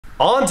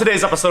On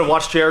today's episode of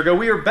Watch Chair Go,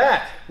 we are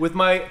back with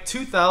my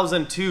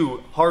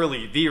 2002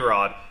 Harley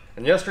Vrod.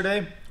 And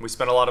yesterday, we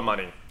spent a lot of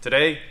money.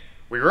 Today,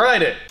 we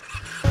ride it.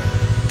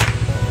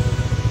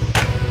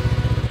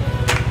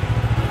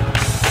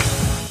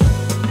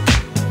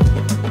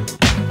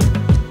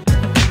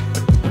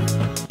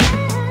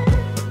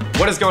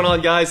 What is going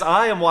on, guys?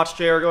 I am Watch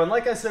Chair Go, and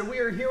like I said, we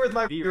are here with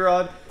my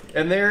Vrod,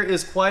 and there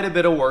is quite a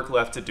bit of work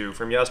left to do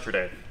from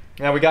yesterday.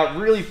 Now, we got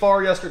really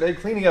far yesterday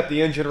cleaning up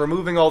the engine,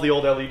 removing all the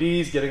old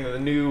LEDs, getting the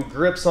new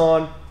grips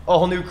on,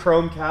 all new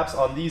chrome caps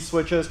on these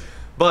switches.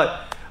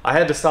 But I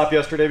had to stop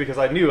yesterday because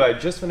I knew I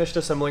just finished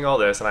assembling all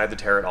this and I had to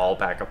tear it all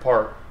back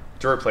apart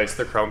to replace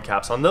the chrome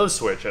caps on those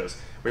switches.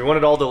 We want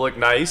it all to look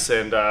nice,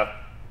 and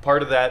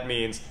part of that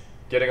means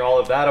getting all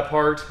of that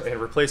apart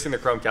and replacing the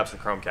chrome caps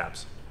with chrome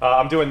caps.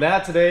 I'm doing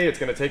that today. It's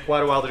going to take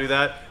quite a while to do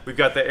that. We've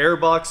got the air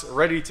box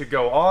ready to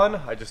go on.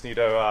 I just need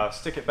to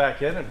stick it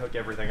back in and hook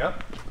everything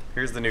up.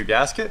 Here's the new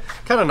gasket.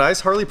 Kind of nice.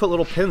 Harley put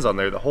little pins on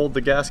there that hold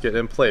the gasket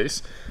in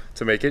place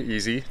to make it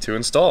easy to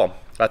install.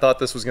 I thought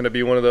this was going to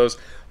be one of those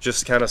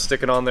just kind of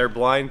sticking on there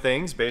blind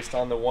things based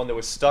on the one that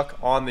was stuck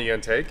on the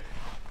intake.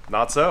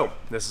 Not so.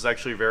 This is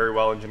actually very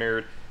well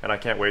engineered, and I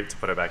can't wait to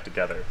put it back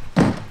together.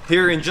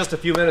 Here in just a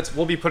few minutes,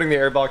 we'll be putting the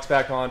air box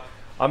back on.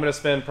 I'm going to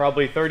spend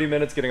probably 30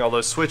 minutes getting all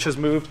those switches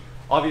moved.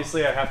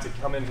 Obviously, I have to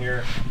come in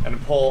here and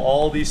pull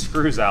all these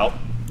screws out,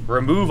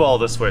 remove all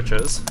the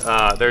switches.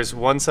 There's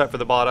one set for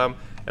the bottom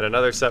and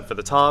another set for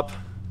the top.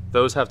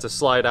 Those have to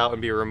slide out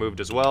and be removed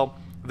as well.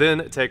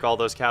 Then take all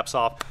those caps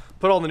off,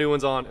 put all the new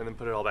ones on, and then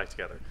put it all back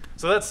together.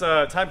 So that's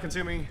time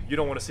consuming. You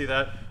don't want to see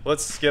that.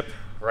 Let's skip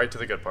right to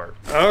the good part.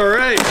 All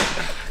right,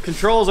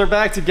 controls are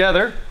back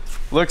together.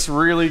 Looks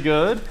really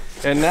good.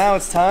 And now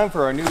it's time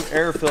for our new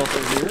air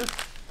filter here,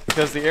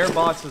 because the air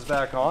box is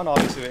back on.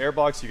 Obviously the air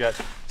box, you got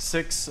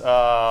 6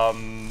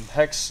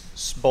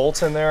 hex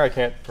bolts in there. I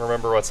can't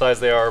remember what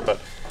size they are,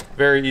 but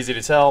very easy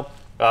to tell.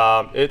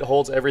 It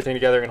holds everything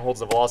together and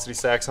holds the velocity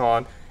stacks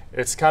on.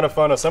 It's kind of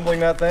fun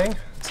assembling that thing.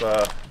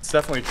 It's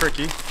definitely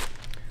tricky,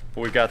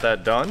 but we got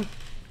that done.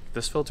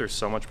 This filter is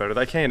so much better.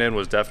 That K&N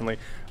was definitely,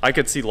 I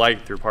could see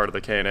light through part of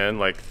the K&N,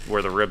 like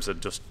where the ribs had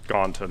just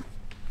gone to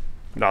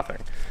nothing.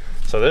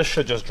 So this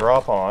should just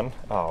drop on.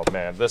 Oh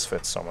man, this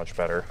fits so much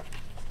better.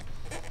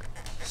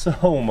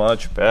 So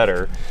much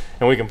better.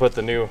 And we can put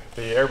the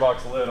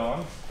airbox lid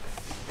on.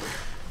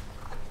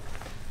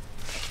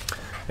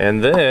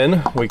 And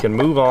then we can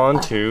move on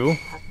to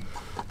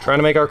trying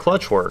to make our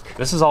clutch work.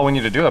 This is all we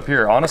need to do up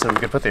here. Honestly, we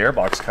could put the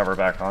airbox cover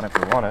back on if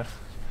we wanted.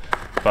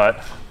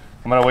 But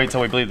I'm gonna wait till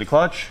we bleed the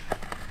clutch.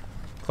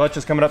 Clutch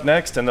is coming up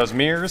next, and those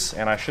mirrors,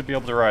 and I should be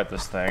able to ride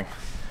this thing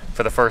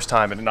for the first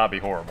time and not be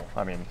horrible.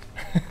 I mean,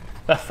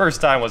 that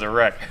first time was a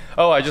wreck.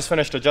 Oh, I just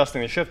finished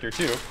adjusting the shifter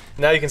too.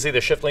 Now you can see the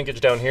shift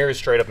linkage down here is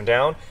straight up and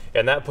down,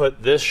 and that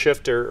put this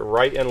shifter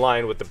right in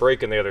line with the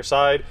brake on the other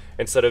side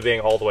instead of being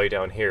all the way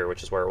down here,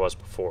 which is where it was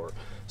before.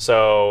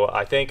 So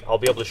I think I'll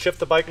be able to shift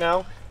the bike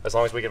now as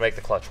long as we can make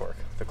the clutch work.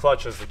 The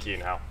clutch is the key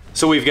now.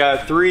 So we've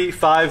got 3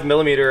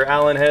 5mm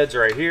Allen heads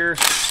right here.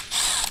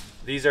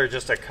 These are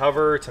just a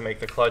cover to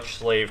make the clutch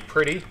slave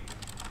pretty.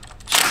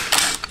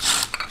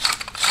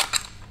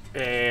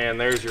 And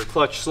there's your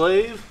clutch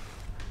slave.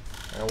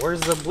 Now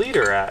where's the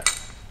bleeder at?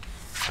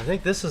 I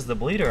think this is the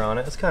bleeder on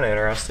it. It's kind of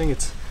interesting.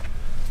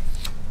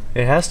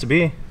 It has to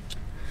be.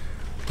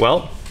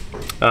 Well,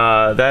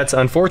 that's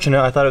unfortunate.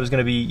 I thought it was going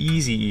to be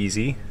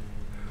easy.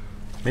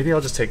 Maybe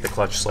I'll just take the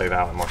clutch slave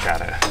out and look at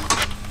it.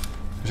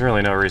 There's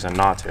really no reason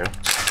not to.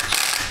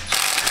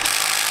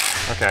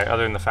 Okay,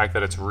 other than the fact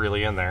that it's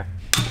really in there.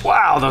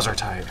 Wow, those are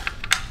tight.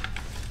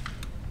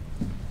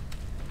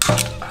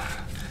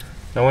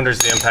 No wonder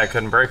the impact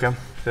couldn't break them.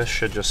 This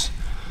should just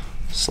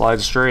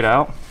slide straight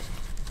out.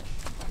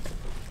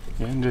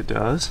 And it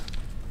does.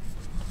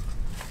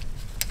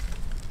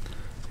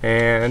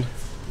 And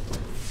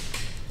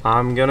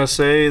I'm gonna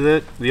say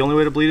that the only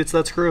way to bleed it's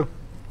that screw.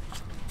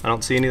 I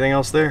don't see anything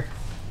else there.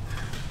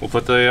 We'll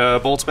put the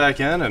bolts back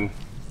in and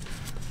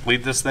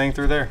bleed this thing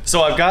through there.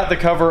 So I've got the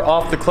cover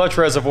off the clutch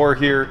reservoir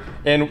here,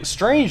 and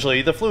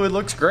strangely, the fluid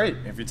looks great.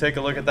 If you take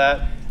a look at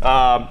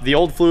that, the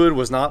old fluid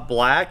was not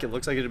black. It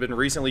looks like it had been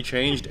recently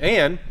changed,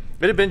 and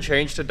it had been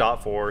changed to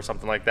 .4 or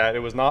something like that. It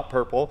was not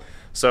purple,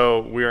 so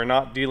we are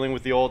not dealing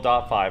with the old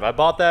 .5. I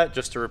bought that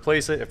just to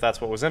replace it if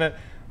that's what was in it,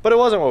 but it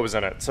wasn't what was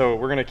in it. So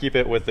we're gonna keep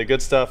it with the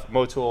good stuff.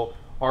 Motul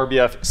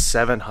RBF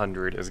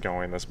 700 is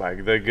going this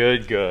bike, the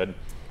good.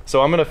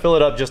 So I'm gonna fill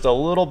it up just a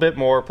little bit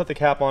more, put the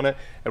cap on it,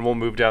 and we'll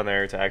move down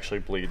there to actually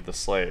bleed the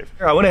slave.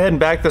 I went ahead and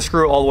backed the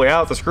screw all the way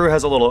out. The screw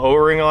has a little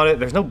O-ring on it.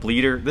 There's no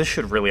bleeder. This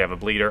should really have a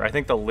bleeder. I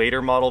think the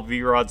later model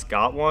V-Rod's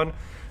got one.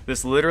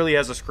 This literally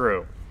has a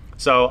screw.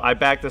 So I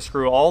backed the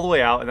screw all the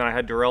way out, and then I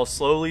had Darrell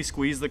slowly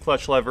squeeze the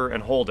clutch lever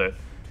and hold it.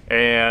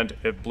 And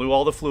it blew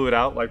all the fluid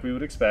out like we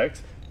would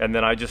expect. And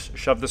then I just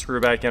shoved the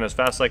screw back in as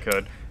fast as I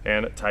could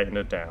and tightened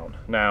it down.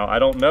 Now, I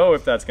don't know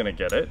if that's gonna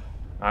get it.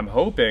 I'm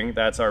hoping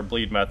that's our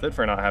bleed method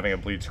for not having a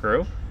bleed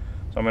screw.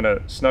 So I'm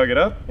gonna snug it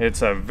up.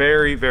 It's a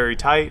very, very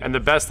tight. And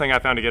the best thing I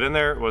found to get in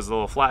there was the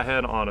little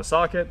flathead on a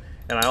socket.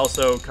 And I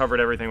also covered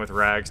everything with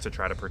rags to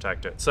try to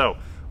protect it. So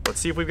let's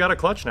see if we've got a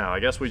clutch now. I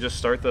guess we just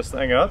start this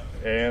thing up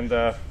and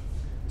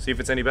see if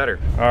it's any better.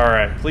 All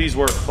right, please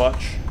work,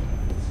 clutch.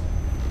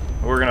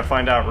 We're gonna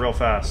find out real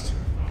fast.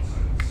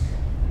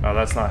 Oh,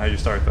 that's not how you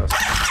start this.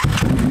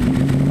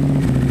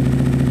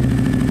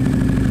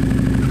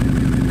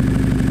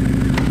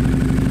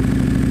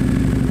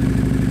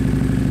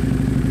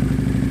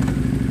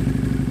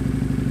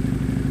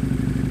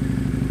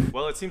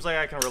 Well, it seems like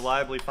I can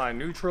reliably find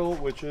neutral,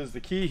 which is the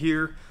key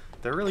here.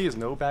 There really is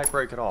no back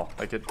brake at all.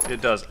 Like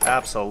it does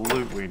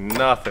absolutely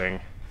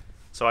nothing.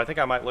 So I think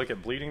I might look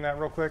at bleeding that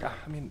real quick. I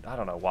mean, I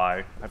don't know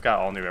why. I've got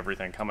all new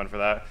everything coming for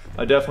that.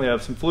 I definitely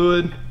have some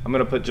fluid. I'm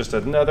gonna put just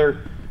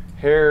another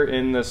hair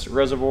in this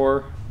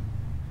reservoir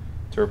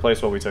to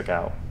replace what we took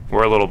out.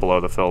 We're a little below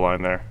the fill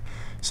line there.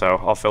 So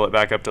I'll fill it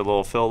back up to the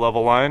little fill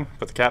level line,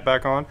 put the cap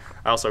back on.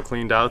 I also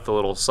cleaned out the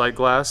little sight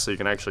glass so you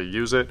can actually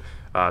use it.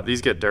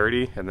 These get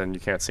dirty and then you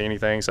can't see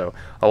anything. So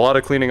a lot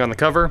of cleaning on the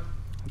cover.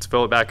 Let's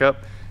fill it back up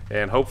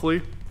and hopefully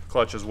the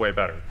clutch is way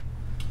better.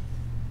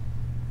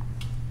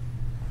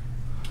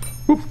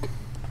 Whoop.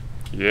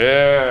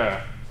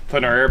 Yeah.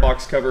 Putting our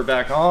airbox cover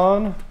back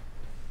on.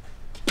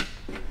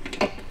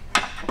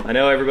 I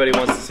know everybody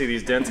wants to see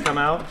these dents come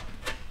out,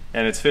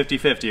 and it's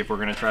 50-50 if we're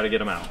gonna try to get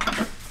them out.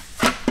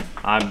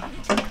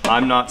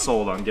 I'm not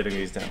sold on getting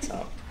these dents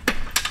out.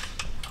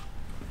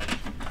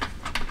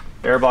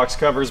 Airbox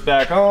cover's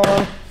back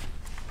on.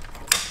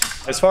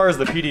 As far as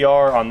the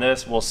PDR on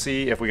this, we'll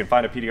see if we can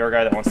find a PDR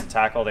guy that wants to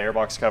tackle the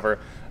airbox cover.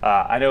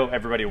 I know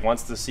everybody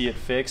wants to see it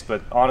fixed,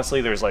 but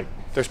honestly, there's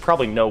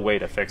probably no way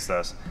to fix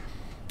this.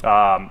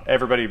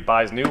 Everybody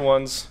buys new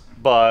ones,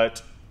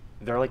 but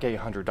they're like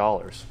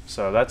 $800.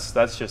 So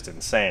that's just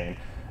insane.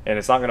 And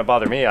it's not gonna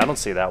bother me. I don't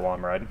see that while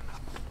I'm riding.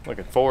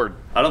 Looking forward.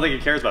 I don't think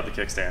it cares about the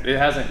kickstand. It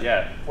hasn't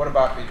yet. What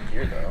about the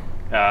gear though?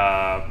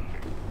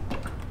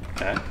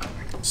 Okay.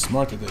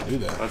 Smart that they do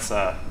that. Let's,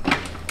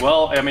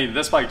 well, I mean,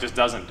 this bike just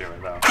doesn't do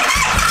it though.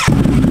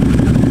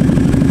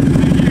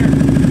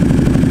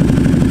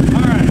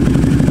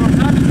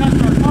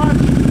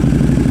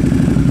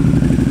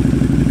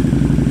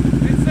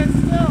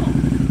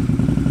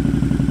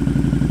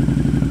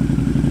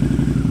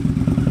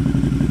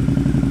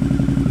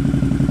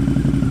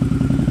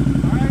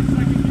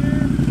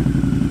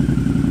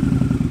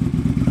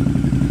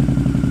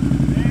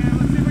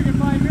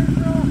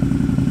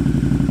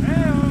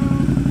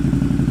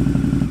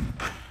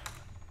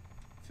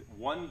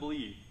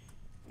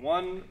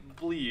 One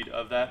bleed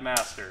of that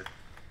master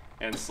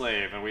and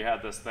slave, and we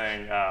had this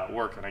thing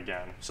working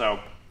again. So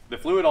the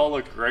fluid all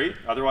looked great.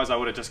 Otherwise, I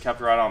would have just kept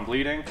right on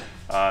bleeding.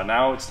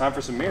 Now it's time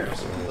for some mirrors.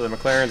 So the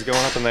McLaren's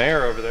going up in the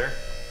air over there.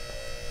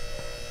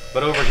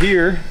 But over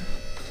here,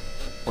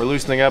 we're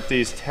loosening up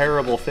these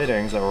terrible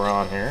fittings that were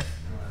on here.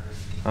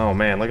 Oh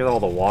man, look at all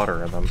the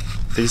water in them.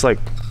 These like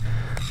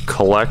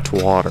collect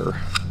water.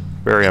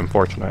 Very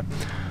unfortunate.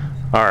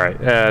 All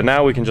right,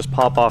 now we can just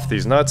pop off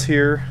these nuts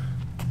here.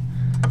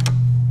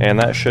 And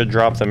that should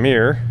drop the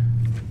mirror.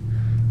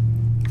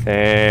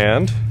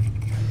 And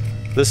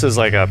this is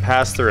like a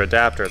pass-through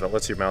adapter that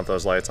lets you mount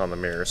those lights on the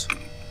mirrors.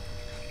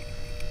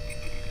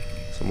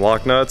 Some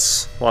lock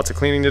nuts, lots of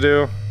cleaning to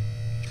do.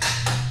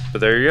 But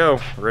there you go,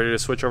 ready to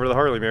switch over to the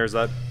Harley mirrors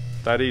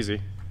that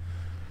easy.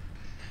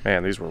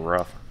 Man, these were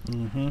rough.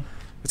 Mm-hmm.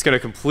 It's gonna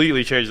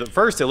completely change. At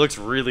first, it looks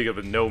really good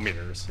with no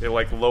mirrors. It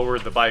like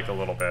lowered the bike a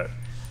little bit.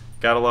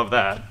 Gotta love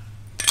that.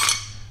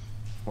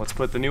 Let's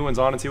put the new ones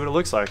on and see what it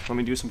looks like. Let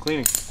me do some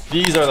cleaning.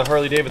 These are the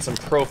Harley-Davidson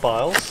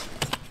profiles.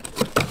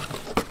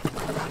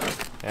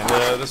 And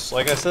this,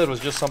 like I said,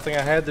 was just something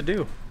I had to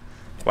do.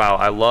 Wow,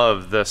 I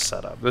love this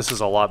setup. This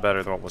is a lot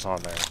better than what was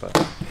on there, but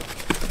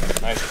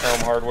nice chrome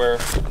hardware.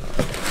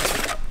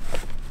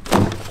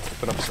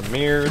 Open up some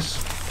mirrors.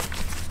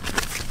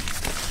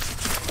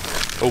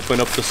 Open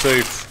up the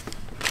safe.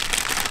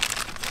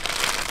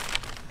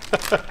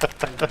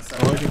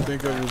 All I can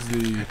think of is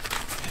the...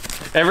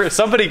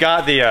 Somebody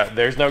got the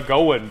there's no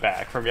going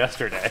back from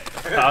yesterday.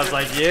 I was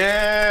like,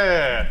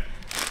 yeah.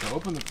 The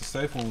open up the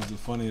safe one was the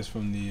funniest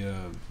from the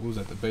what was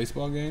that, the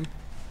baseball game?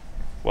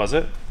 Was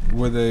it?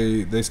 Where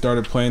they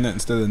started playing that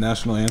instead of the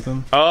national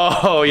anthem.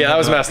 Oh yeah, that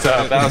was messed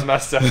up. That was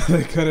messed up.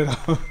 They cut it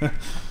off.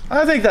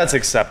 I think that's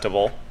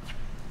acceptable.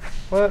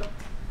 But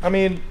I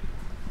mean,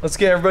 let's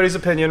get everybody's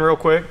opinion real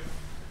quick.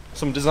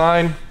 Some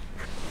design.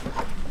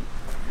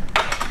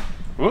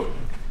 Whoop.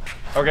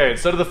 Okay,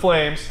 instead of the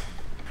flames,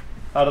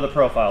 how do the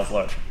profiles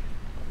look?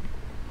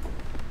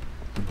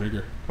 They're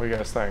bigger. What do you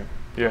guys think?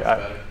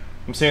 Yeah,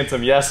 I'm seeing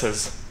some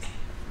yeses.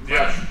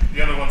 Yeah,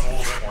 the other one's a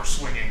little bit more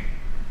swinging.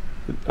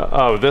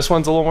 Oh, this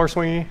one's a little more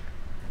swingy?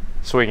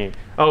 Swingy.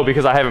 Oh,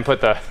 because I haven't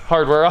put the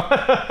hardware on.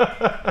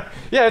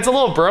 Yeah, it's a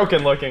little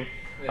broken looking.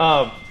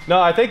 Yeah.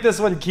 No, I think this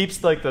one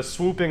keeps like the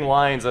swooping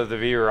lines of the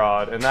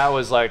Vrod, and that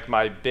was like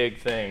my big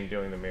thing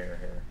doing the mirror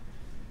here.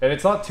 And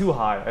it's not too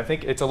high. I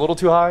think it's a little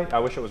too high. I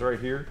wish it was right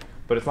here,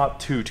 but it's not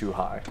too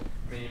high.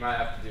 I mean, you might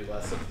have to do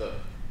less of the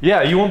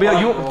Yeah, you won't be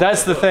able,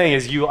 that's the thing,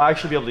 is you'll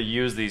actually be able to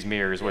use these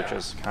mirrors, which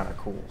is kind of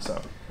cool,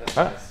 so.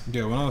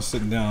 Yeah, when I was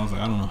sitting down, I was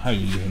like, I don't know how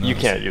you use them. You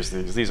can't use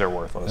these. These are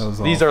worthless.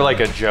 These are like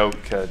a joke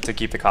to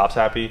keep the cops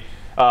happy.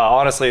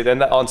 Honestly,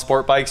 then on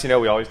sport bikes, you know,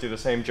 we always do the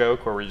same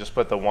joke where we just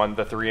put the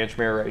 3-inch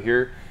mirror right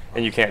here,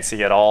 and you can't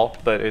see at all,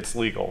 but it's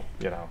legal,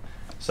 you know.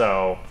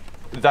 So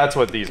that's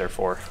what these are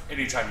for.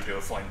 Anytime you do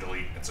a flame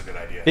delete, it's a good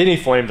idea. Any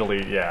flame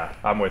delete, yeah,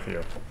 I'm with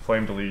you.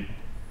 Flame delete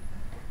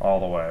all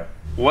the way.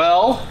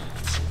 Well,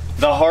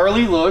 the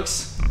Harley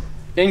looks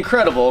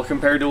incredible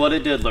compared to what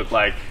it did look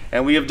like,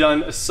 and we have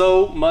done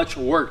so much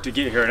work to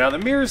get here. Now the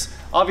mirrors,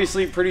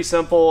 obviously pretty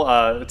simple.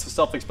 It's a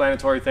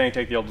self-explanatory thing.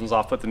 Take the old ones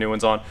off, put the new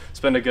ones on,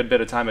 spend a good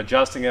bit of time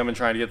adjusting them and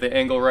trying to get the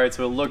angle right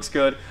so it looks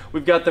good.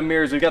 We've got the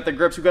mirrors, we've got the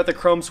grips, we've got the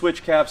chrome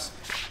switch caps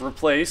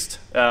replaced,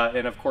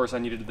 and of course I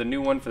needed the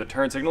new one for the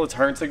turn signal. The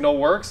turn signal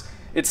works.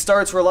 It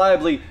starts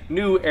reliably.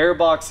 New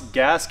airbox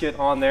gasket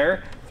on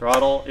there.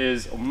 Throttle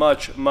is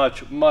much,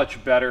 much,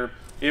 much better.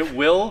 It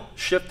will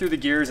shift through the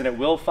gears and it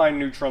will find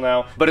neutral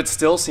now, but it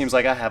still seems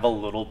like I have a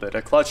little bit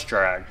of clutch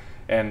drag.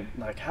 And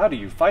like, how do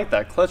you fight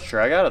that clutch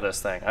drag out of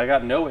this thing? I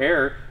got no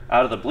air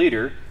out of the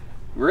bleeder.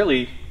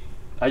 Really,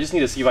 I just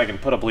need to see if I can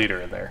put a bleeder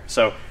in there.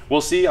 So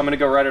we'll see. I'm gonna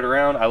go ride it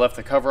around. I left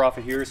the cover off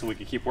of here so we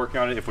could keep working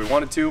on it if we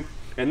wanted to.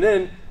 And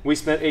then we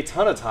spent a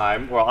ton of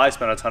time, well, I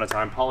spent a ton of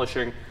time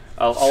polishing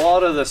a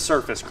lot of the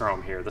surface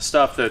chrome here, the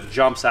stuff that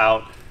jumps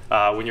out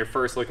when you're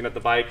first looking at the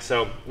bike.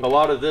 So a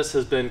lot of this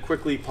has been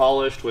quickly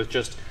polished with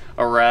just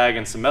a rag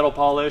and some metal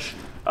polish.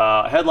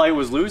 Headlight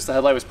was loose. The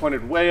headlight was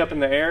pointed way up in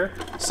the air.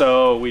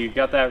 So we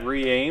got that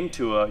re-aimed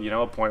to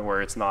a point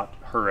where it's not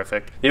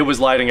horrific. It was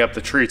lighting up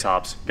the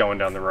treetops going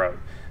down the road.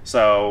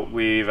 So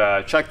we've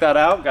checked that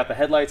out, got the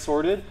headlight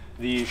sorted.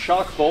 The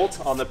shock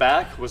bolt on the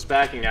back was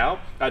backing out.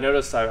 I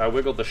noticed I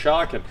wiggled the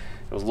shock and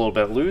it was a little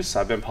bit loose.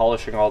 I've been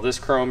polishing all this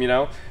chrome, you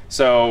know.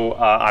 So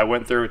I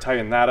went through,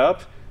 tightened that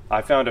up.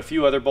 I found a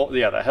few other bolts.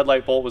 Yeah, the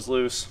headlight bolt was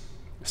loose.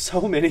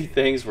 So many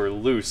things were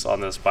loose on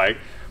this bike,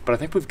 but I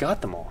think we've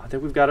got them all. I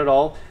think we've got it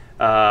all.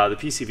 The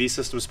PCV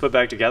system's put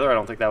back together. I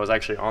don't think that was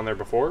actually on there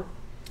before.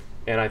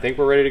 And I think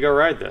we're ready to go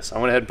ride this. I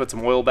went ahead and put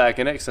some oil back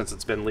in it since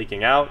it's been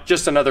leaking out.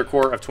 Just another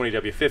quart of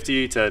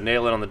 20W50 to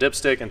nail it on the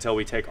dipstick until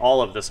we take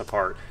all of this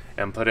apart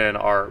and put in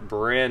our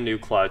brand new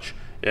clutch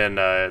in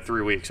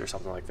 3 weeks or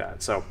something like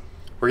that. So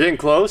we're getting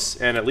close,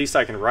 and at least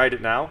I can ride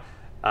it now.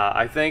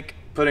 I think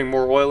putting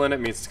more oil in it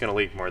means it's gonna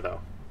leak more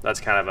though. That's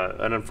kind of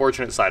an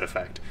unfortunate side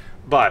effect.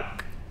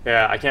 But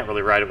yeah, I can't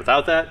really ride it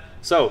without that.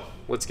 So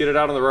let's get it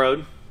out on the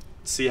road,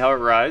 see how it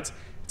rides,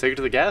 take it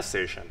to the gas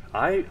station.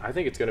 I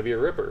think it's gonna be a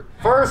ripper.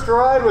 First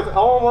ride with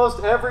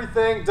almost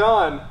everything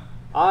done.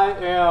 I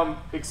am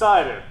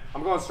excited.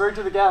 I'm going straight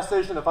to the gas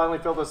station to finally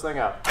fill this thing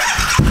up. It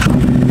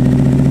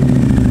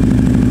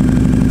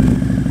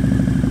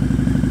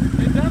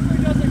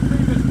definitely doesn't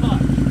creep as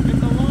much.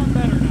 It's a lot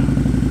better now.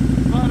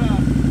 But I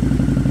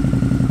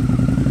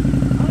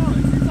don't know,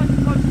 it seems like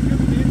the clutch is good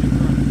with the engine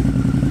running.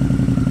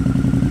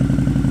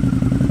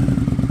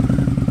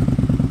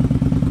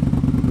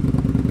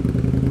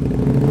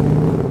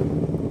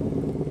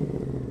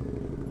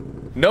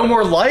 No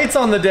more lights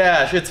on the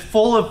dash. It's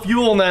full of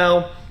fuel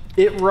now.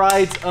 It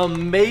rides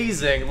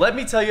amazing. Let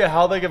me tell you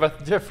how big of a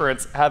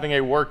difference having a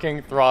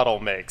working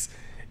throttle makes.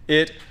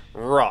 It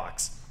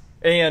rocks.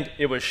 And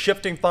it was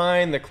shifting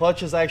fine. The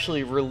clutch is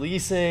actually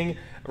releasing.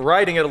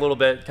 Riding it a little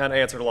bit kind of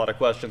answered a lot of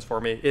questions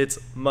for me. It's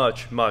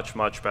much, much,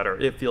 much better.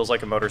 It feels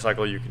like a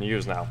motorcycle you can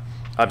use now.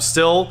 I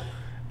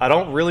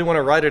don't really want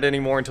to ride it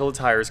anymore until the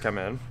tires come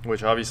in,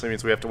 which obviously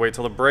means we have to wait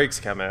till the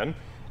brakes come in.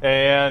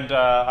 And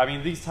I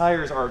mean, these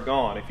tires are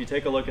gone. If you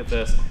take a look at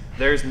this,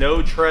 there's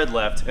no tread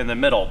left in the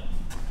middle.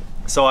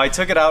 So I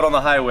took it out on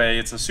the highway.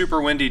 It's a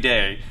super windy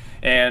day,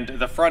 and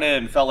the front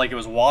end felt like it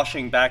was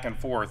washing back and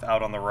forth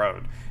out on the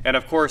road. And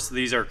of course,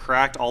 these are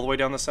cracked all the way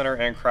down the center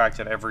and cracked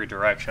in every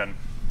direction.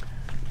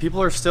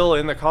 People are still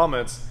in the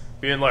comments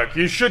being like,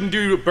 you shouldn't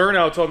do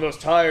burnouts on those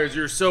tires,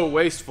 you're so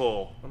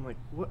wasteful. I'm like,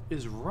 what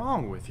is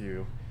wrong with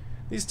you?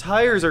 These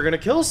tires are gonna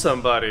kill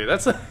somebody.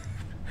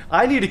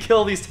 I need to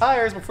kill these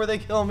tires before they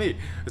kill me.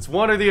 It's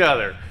one or the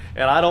other,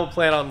 and I don't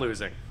plan on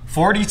losing.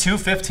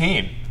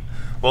 4215.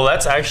 Well,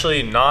 that's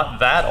actually not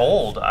that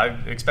old. I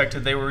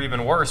expected they were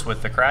even worse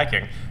with the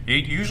cracking. You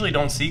usually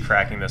don't see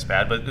cracking this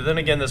bad, but then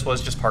again, this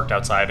was just parked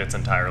outside its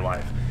entire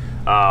life.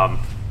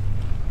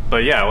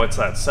 But yeah, what's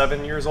that,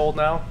 7 years old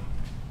now?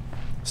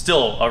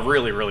 Still a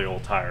really, really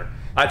old tire.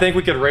 I think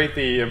we could rate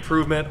the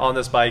improvement on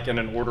this bike in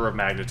an order of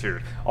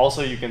magnitude.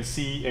 Also, you can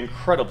see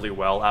incredibly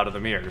well out of the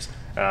mirrors.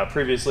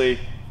 Previously,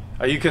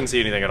 you couldn't see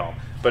anything at all,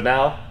 but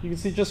now you can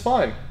see just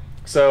fine.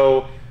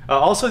 So,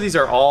 also these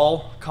are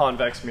all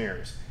convex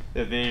mirrors.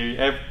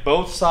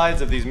 Both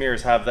sides of these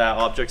mirrors have that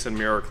objects in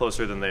mirror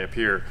closer than they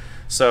appear.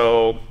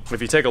 So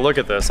if you take a look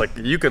at this, like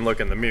you can look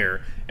in the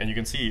mirror and you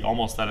can see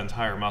almost that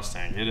entire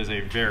Mustang. It is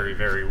a very,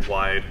 very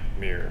wide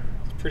mirror.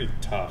 It's pretty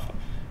tough.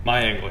 My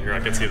angle here, I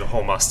can see the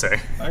whole Mustang.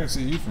 I can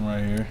see you from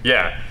right here.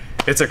 Yeah,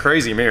 it's a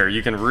crazy mirror.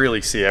 You can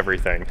really see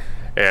everything.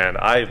 And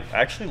I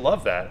actually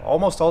love that.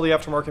 Almost all the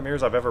aftermarket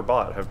mirrors I've ever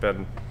bought have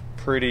been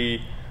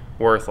pretty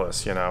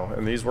worthless, you know,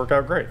 and these work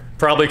out great.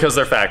 Probably because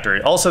they're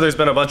factory. Also, there's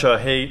been a bunch of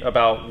hate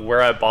about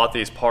where I bought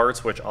these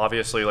parts, which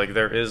obviously, like,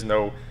 there is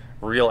no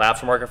real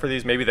aftermarket for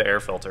these. Maybe the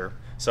air filter.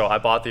 So I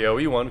bought the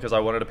OE one because I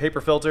wanted a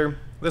paper filter.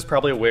 There's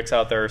probably a Wix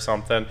out there or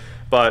something,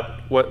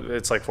 but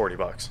it's like 40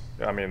 bucks.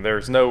 I mean,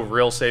 there's no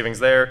real savings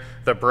there.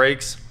 The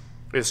brakes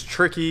is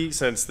tricky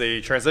since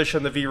they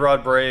transition the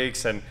Vrod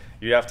brakes, and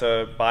you have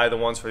to buy the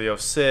ones for the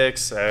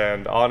 06,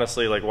 and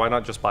honestly, like, why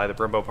not just buy the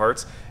Brembo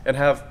parts and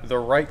have the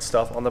right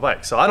stuff on the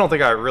bike? So I don't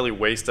think I really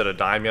wasted a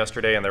dime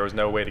yesterday, and there was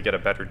no way to get a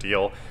better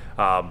deal.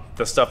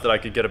 The stuff that I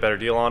could get a better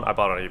deal on, I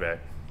bought on eBay.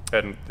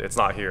 And it's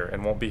not here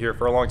and won't be here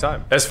for a long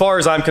time. As far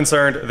as I'm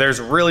concerned, there's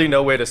really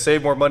no way to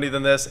save more money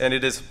than this, and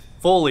it is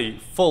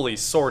fully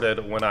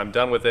sorted when I'm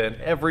done with it,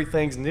 and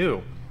everything's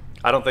new.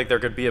 I don't think there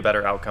could be a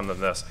better outcome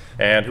than this.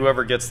 And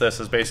whoever gets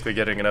this is basically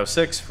getting an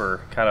 06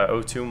 for kind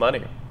of 02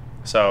 money.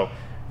 So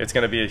it's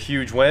gonna be a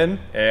huge win,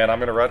 and I'm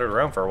gonna ride it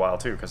around for a while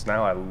too, because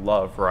now I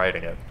love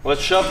riding it.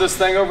 Let's shove this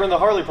thing over in the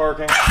Harley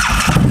parking.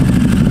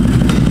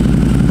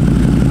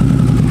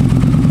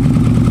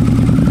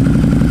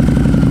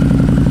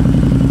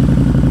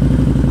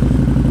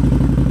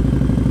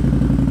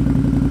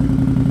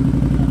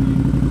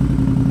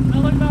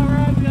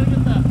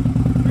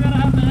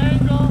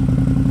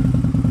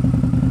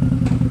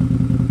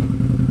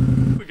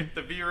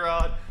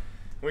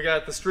 We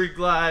got the Street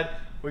Glide,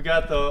 we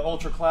got the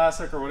Ultra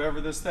Classic, or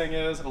whatever this thing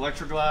is,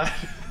 Electra Glide.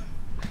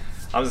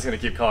 I'm just gonna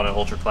keep calling it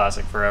Ultra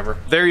Classic forever.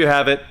 There you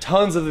have it.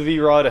 Tons of the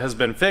Vrod has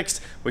been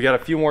fixed. We got a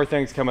few more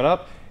things coming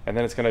up, and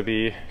then it's gonna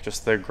be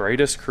just the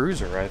greatest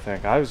cruiser, I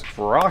think. I was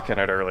rocking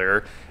it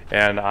earlier,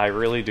 and I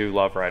really do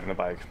love riding the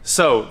bike.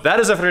 So that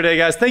is it for today,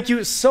 guys. Thank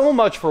you so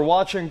much for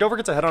watching. Don't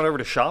forget to head on over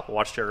to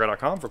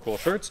shop.watchjarrett.com for cool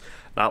shirts,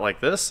 not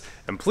like this.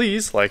 And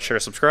please like, share,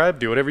 subscribe,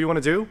 do whatever you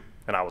wanna do,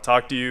 and I will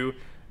talk to you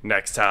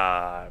next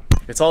time.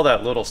 It's all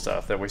that little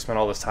stuff that we spent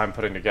all this time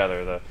putting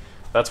together.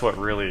 That's what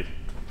really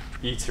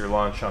eats your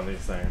lunch on these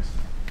things.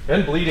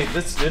 And bleeding.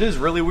 It is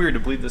really weird to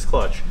bleed this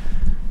clutch.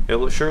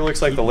 It sure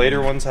looks like the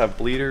later ones have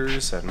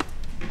bleeders, and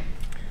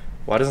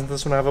why doesn't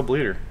this one have a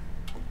bleeder?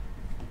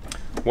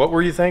 What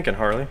were you thinking,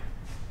 Harley?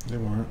 They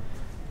weren't.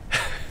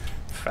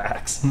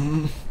 Facts.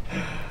 And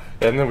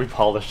then we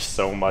polished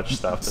so much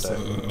stuff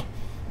today.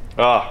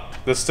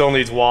 This still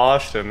needs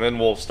washed, and then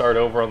we'll start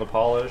over on the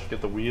polish,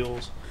 get the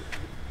wheels.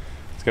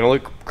 It's gonna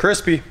look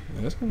crispy.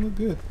 Yeah, that's gonna look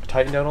good.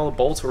 Tighten down all the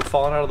bolts that were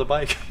falling out of the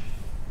bike.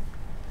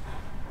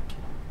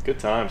 Good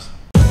times.